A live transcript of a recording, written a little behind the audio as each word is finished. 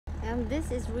And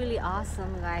this is really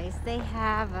awesome, guys. They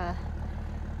have a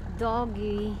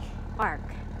doggy park.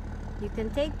 You can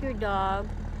take your dog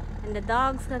and the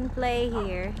dogs can play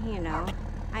here, you know.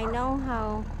 I know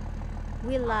how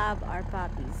we love our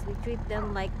puppies. We treat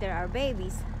them like they're our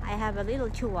babies. I have a little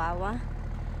chihuahua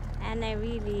and I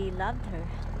really loved her.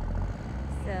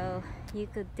 So you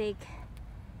could take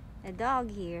a dog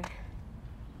here.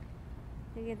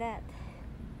 Look at that.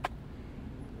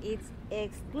 It's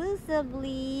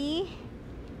exclusively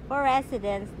for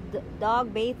residents.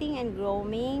 Dog bathing and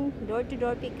grooming,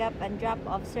 door-to-door pickup and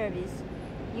drop-off service.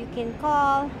 You can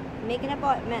call, make an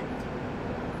appointment.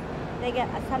 They got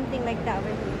something like that over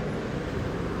here.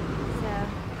 So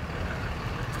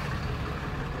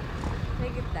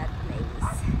look at that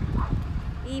place.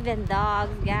 Even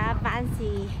dogs got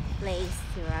fancy place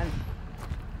to run.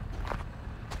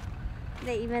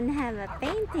 They even have a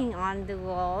painting on the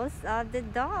walls of the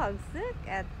dogs. Look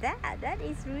at that. That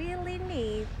is really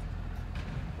neat.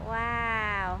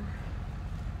 Wow.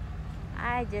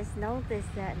 I just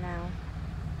noticed that now.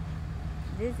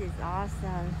 This is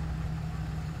awesome.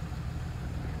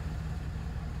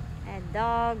 A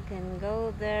dog can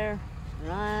go there,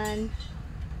 run.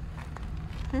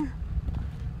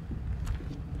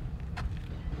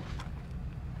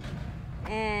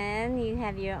 And you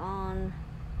have your own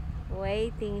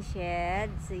waiting shed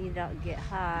so you don't get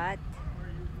hot.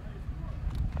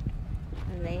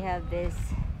 And they have this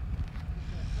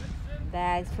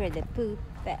bags for the poop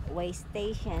at waste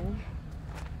station.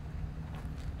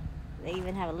 They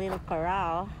even have a little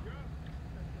corral.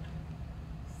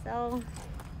 So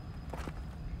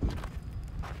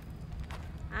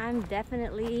I'm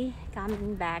definitely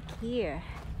coming back here.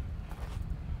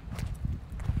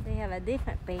 They have a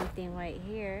different painting right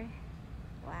here.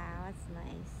 Wow, that's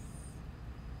nice.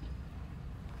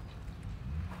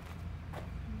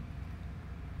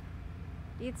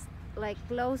 It's like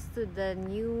close to the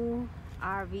new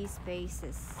RV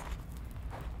spaces.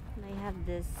 They have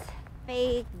this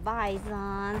fake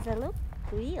bisons that look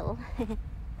real.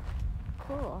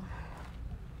 Cool.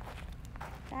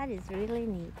 That is really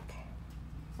neat.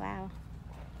 Wow.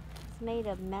 It's made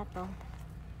of metal.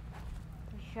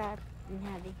 They're sharp and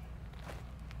heavy.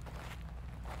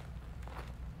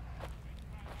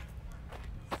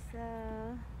 So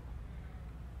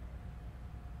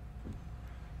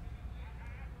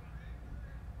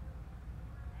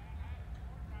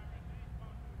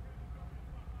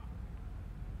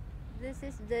this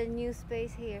is the new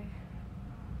space here.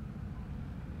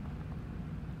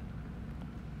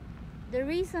 The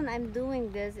reason I'm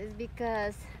doing this is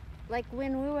because like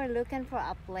when we were looking for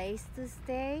a place to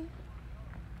stay,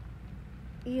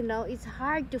 you know, it's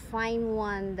hard to find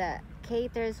one that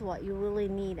caters what you really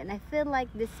need. And I feel like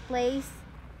this place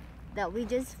that we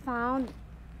just found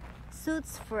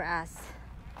suits for us.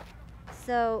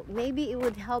 So maybe it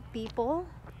would help people.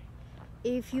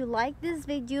 If you like this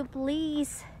video,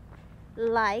 please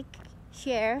like,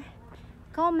 share,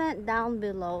 comment down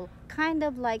below. Kind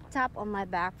of like tap on my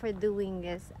back for doing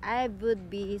this. I would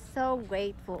be so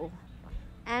grateful.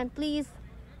 And please,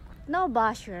 no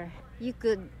basher. You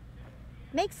could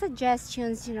make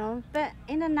suggestions, you know, but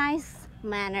in a nice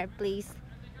manner, please,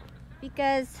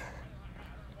 because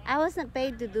I wasn't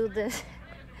paid to do this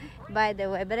by the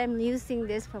way, but I'm using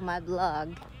this for my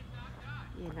blog,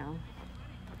 you know,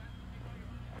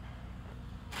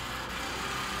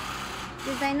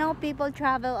 because I know people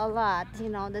travel a lot, you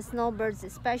know, the snowbirds,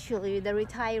 especially the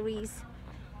retirees.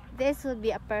 This would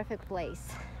be a perfect place.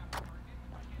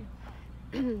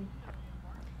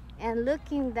 And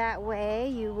looking that way,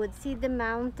 you would see the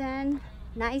mountain,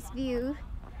 nice view.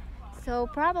 So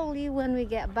probably when we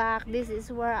get back, this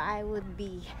is where I would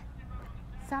be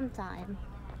sometime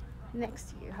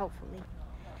next year, hopefully.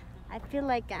 I feel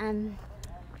like I'm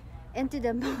into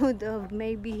the mood of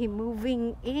maybe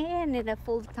moving in a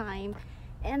full time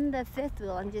in the fifth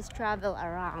wheel and just travel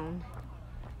around.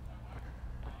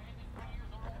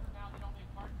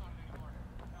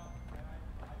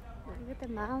 Look at the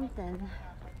mountain.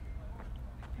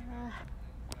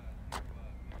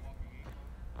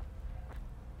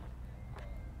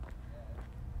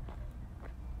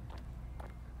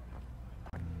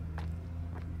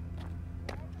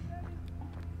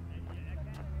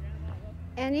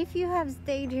 And if you have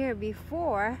stayed here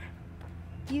before,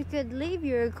 you could leave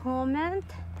your comment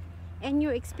and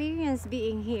your experience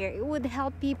being here. It would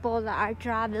help people that are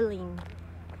traveling,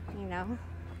 you know.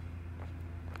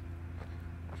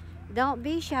 Don't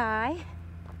be shy.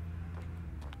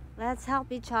 Let's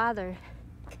help each other.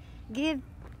 Give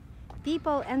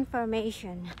people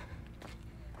information.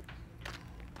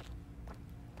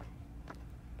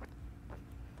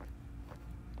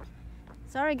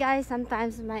 Sorry guys,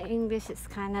 sometimes my English is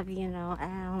kind of, you know,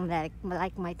 like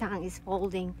my tongue is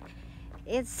folding.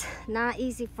 It's not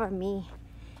easy for me.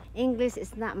 English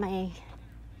is not my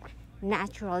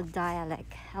natural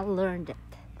dialect. I learned it.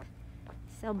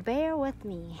 So bear with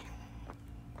me.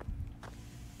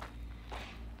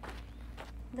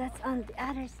 That's on the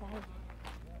other side.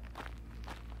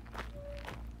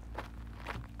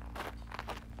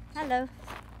 Hello.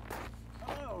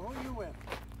 Hello, who are you with?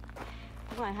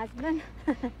 My husband.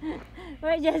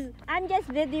 I'm just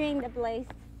videoing the place.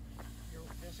 You're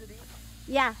visiting?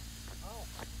 Yeah. Oh.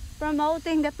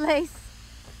 Promoting the place.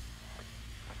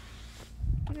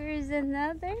 Here's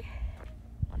another.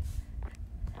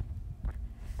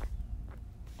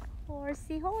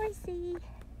 Horsey, horsey.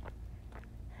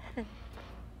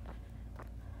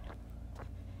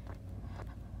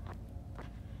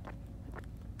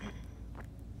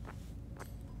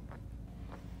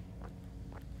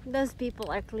 Those people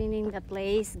are cleaning the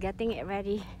place, getting it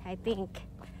ready. I think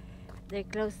they're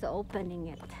close to opening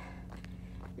it.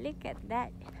 Look at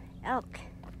that elk.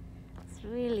 It's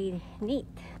really neat.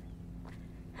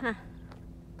 Huh.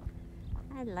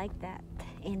 I'd like that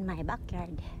in my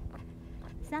backyard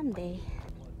someday.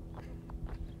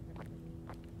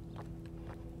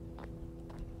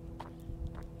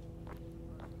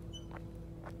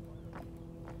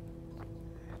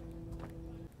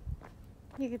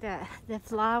 Look at that. The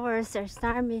flowers are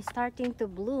starting to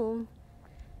bloom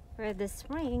for the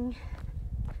spring.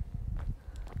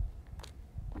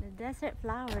 The desert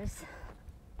flowers.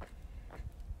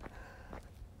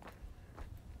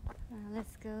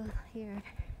 Let's go here.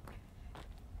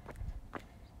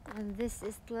 And this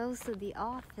is close to the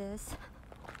office.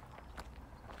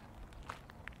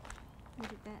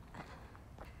 Look at that.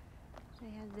 They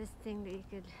have this thing that you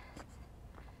could,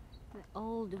 the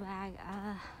old wag,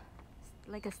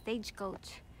 like a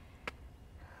stagecoach.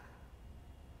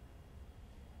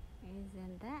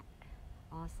 Isn't that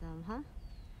awesome, huh?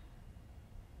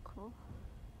 Cool.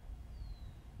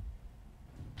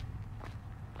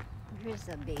 Here's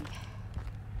a big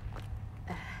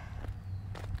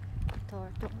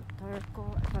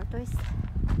tortoise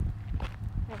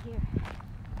right here.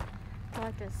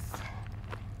 Tortoise.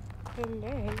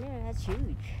 Hello, that's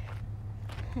huge.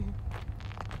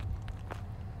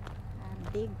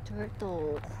 A big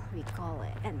turtle, we call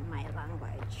it in my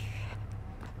language.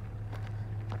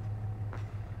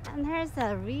 And here's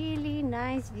a really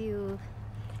nice view.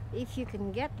 If you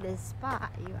can get this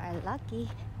spot, you are lucky.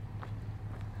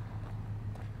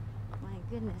 My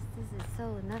goodness, this is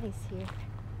so nice here.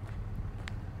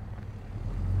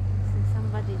 So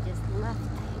somebody just left.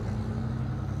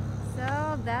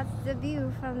 So that's the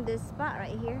view from this spot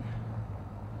right here.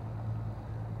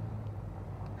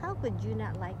 How could you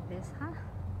not like this, huh?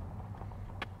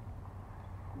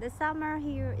 The summer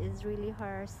here is really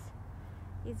harsh.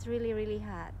 It's really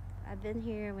hot. I've been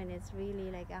here when it's really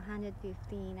like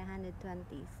 115,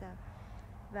 120. So,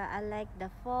 but I like the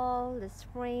fall, the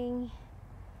spring,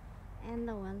 and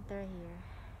the winter here.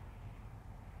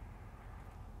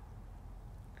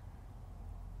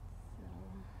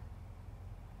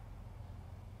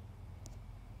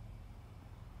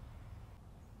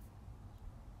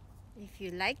 If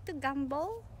you like to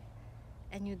gamble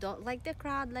and you don't like the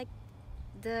crowd like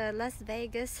the Las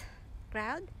Vegas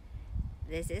crowd,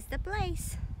 this is the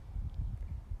place.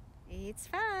 It's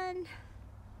fun.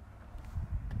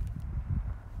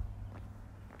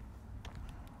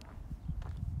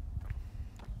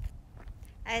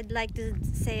 I'd like to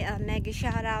say a mega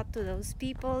shout out to those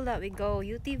people that we go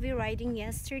UTV riding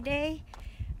yesterday.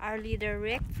 Our leader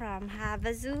Rick from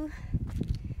Havasu,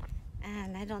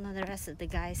 and I don't know the rest of the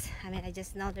guys. I mean, I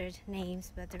just know their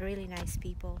names, but they're really nice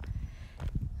people.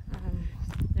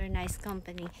 They're nice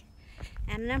company,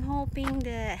 and I'm hoping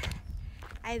that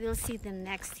I will see them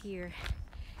next year.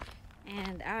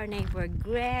 And our neighbor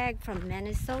Greg from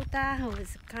Minnesota, who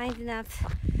was kind enough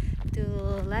to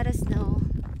let us know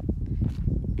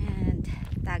and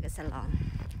tag us along.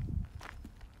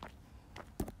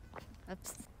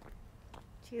 Oops.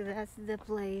 See, that's the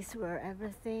place where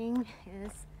everything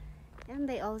is. And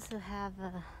they also have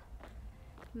a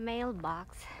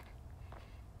mailbox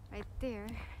right there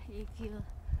if you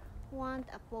want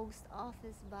a post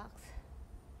office box.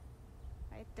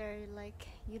 Right there, like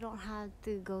you don't have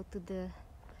to go to the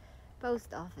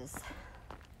post office.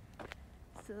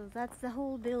 So that's the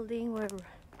whole building, where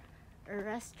a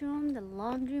restroom, the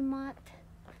laundromat,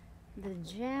 the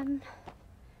gym,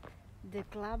 the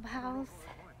clubhouse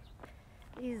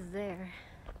is there.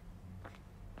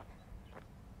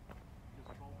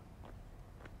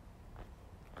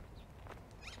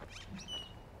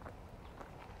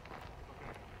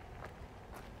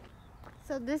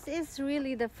 So this is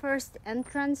really the first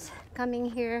entrance coming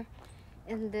here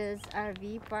in this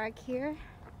RV park here.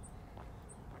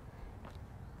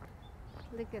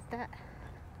 Look at that.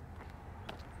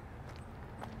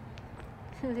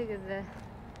 Look at the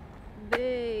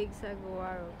big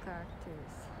saguaro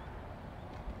cactus.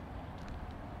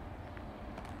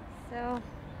 So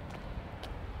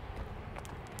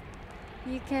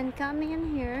you can come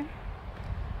in here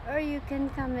or you can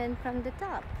come in from the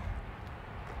top.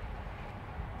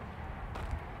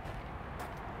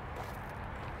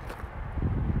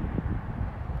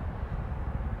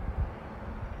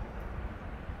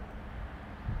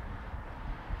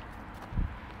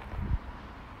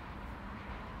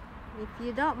 If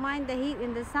you don't mind the heat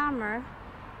in the summer,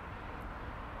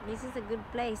 this is a good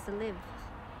place to live.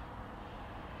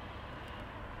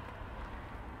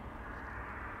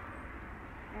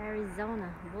 Arizona,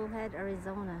 Bullhead,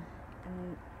 Arizona,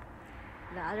 and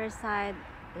the other side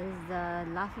is the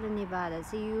Laughlin, Nevada.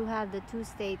 So you have the two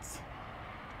states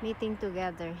meeting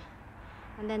together,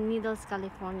 and then Needles,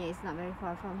 California is not very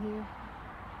far from here.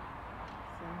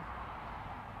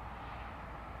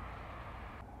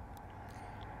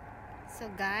 So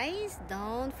guys,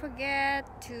 don't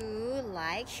forget to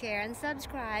like, share, and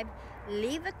subscribe.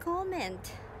 Leave a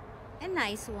comment, a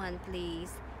nice one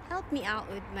please. Help me out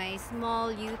with my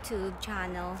small YouTube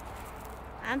channel.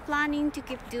 I'm planning to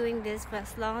keep doing this for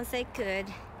as long as I could.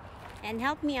 And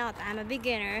help me out. I'm a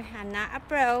beginner. I'm not a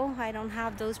pro. I don't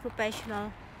have those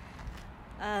professional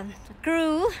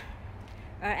crew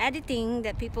or editing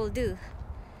that people do.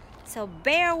 So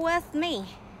bear with me.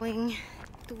 Going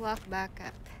to walk back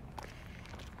up.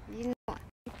 You know,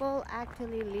 people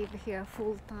actually live here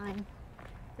full time.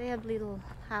 They have little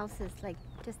houses like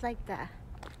just like that.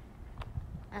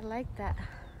 I like that.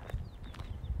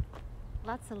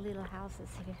 Lots of little houses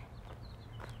here.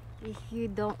 If you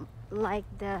don't like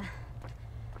the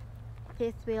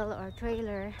fifth wheel or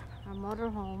trailer or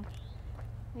motorhome,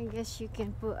 I guess you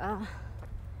can put a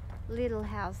little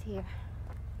house here.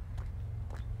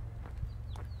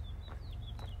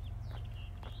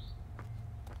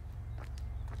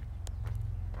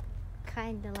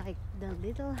 Kind of like the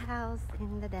little house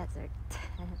in the desert.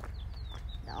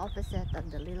 The opposite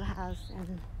of the little house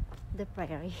in the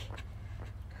prairie.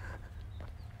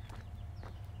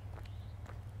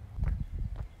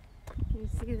 You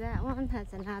see that one?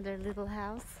 That's another little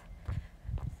house.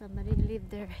 Somebody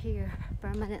lived there here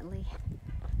permanently.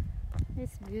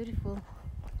 It's beautiful.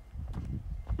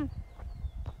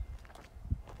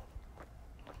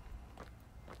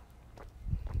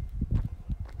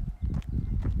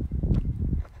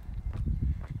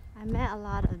 I met a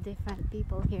lot of different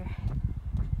people here.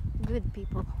 Good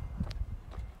people.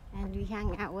 And we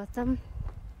hang out with them.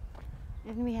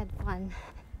 And we had fun.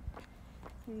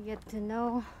 We get to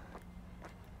know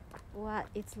what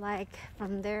it's like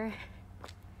from their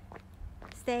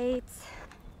states,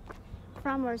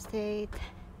 from our state.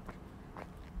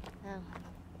 So,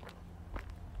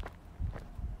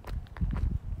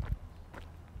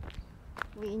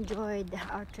 we enjoyed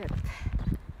our trip.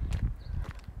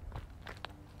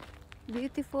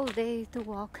 Beautiful day to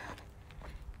walk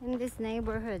in this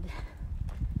neighborhood.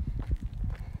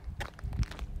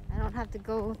 I don't have to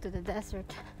go to the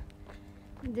desert.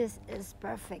 This is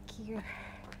perfect here.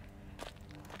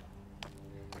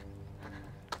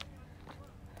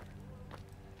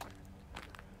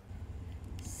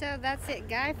 So that's it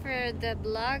guys for the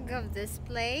vlog of this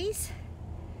place.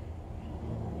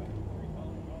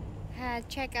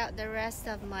 Check out the rest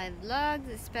of my vlogs,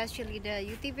 especially the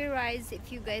UTV rides.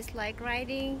 If you guys like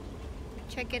riding,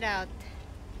 check it out.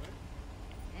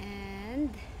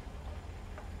 And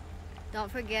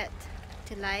don't forget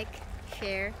to like,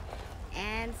 share,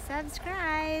 and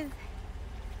subscribe.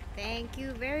 Thank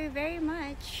you very, very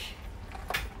much.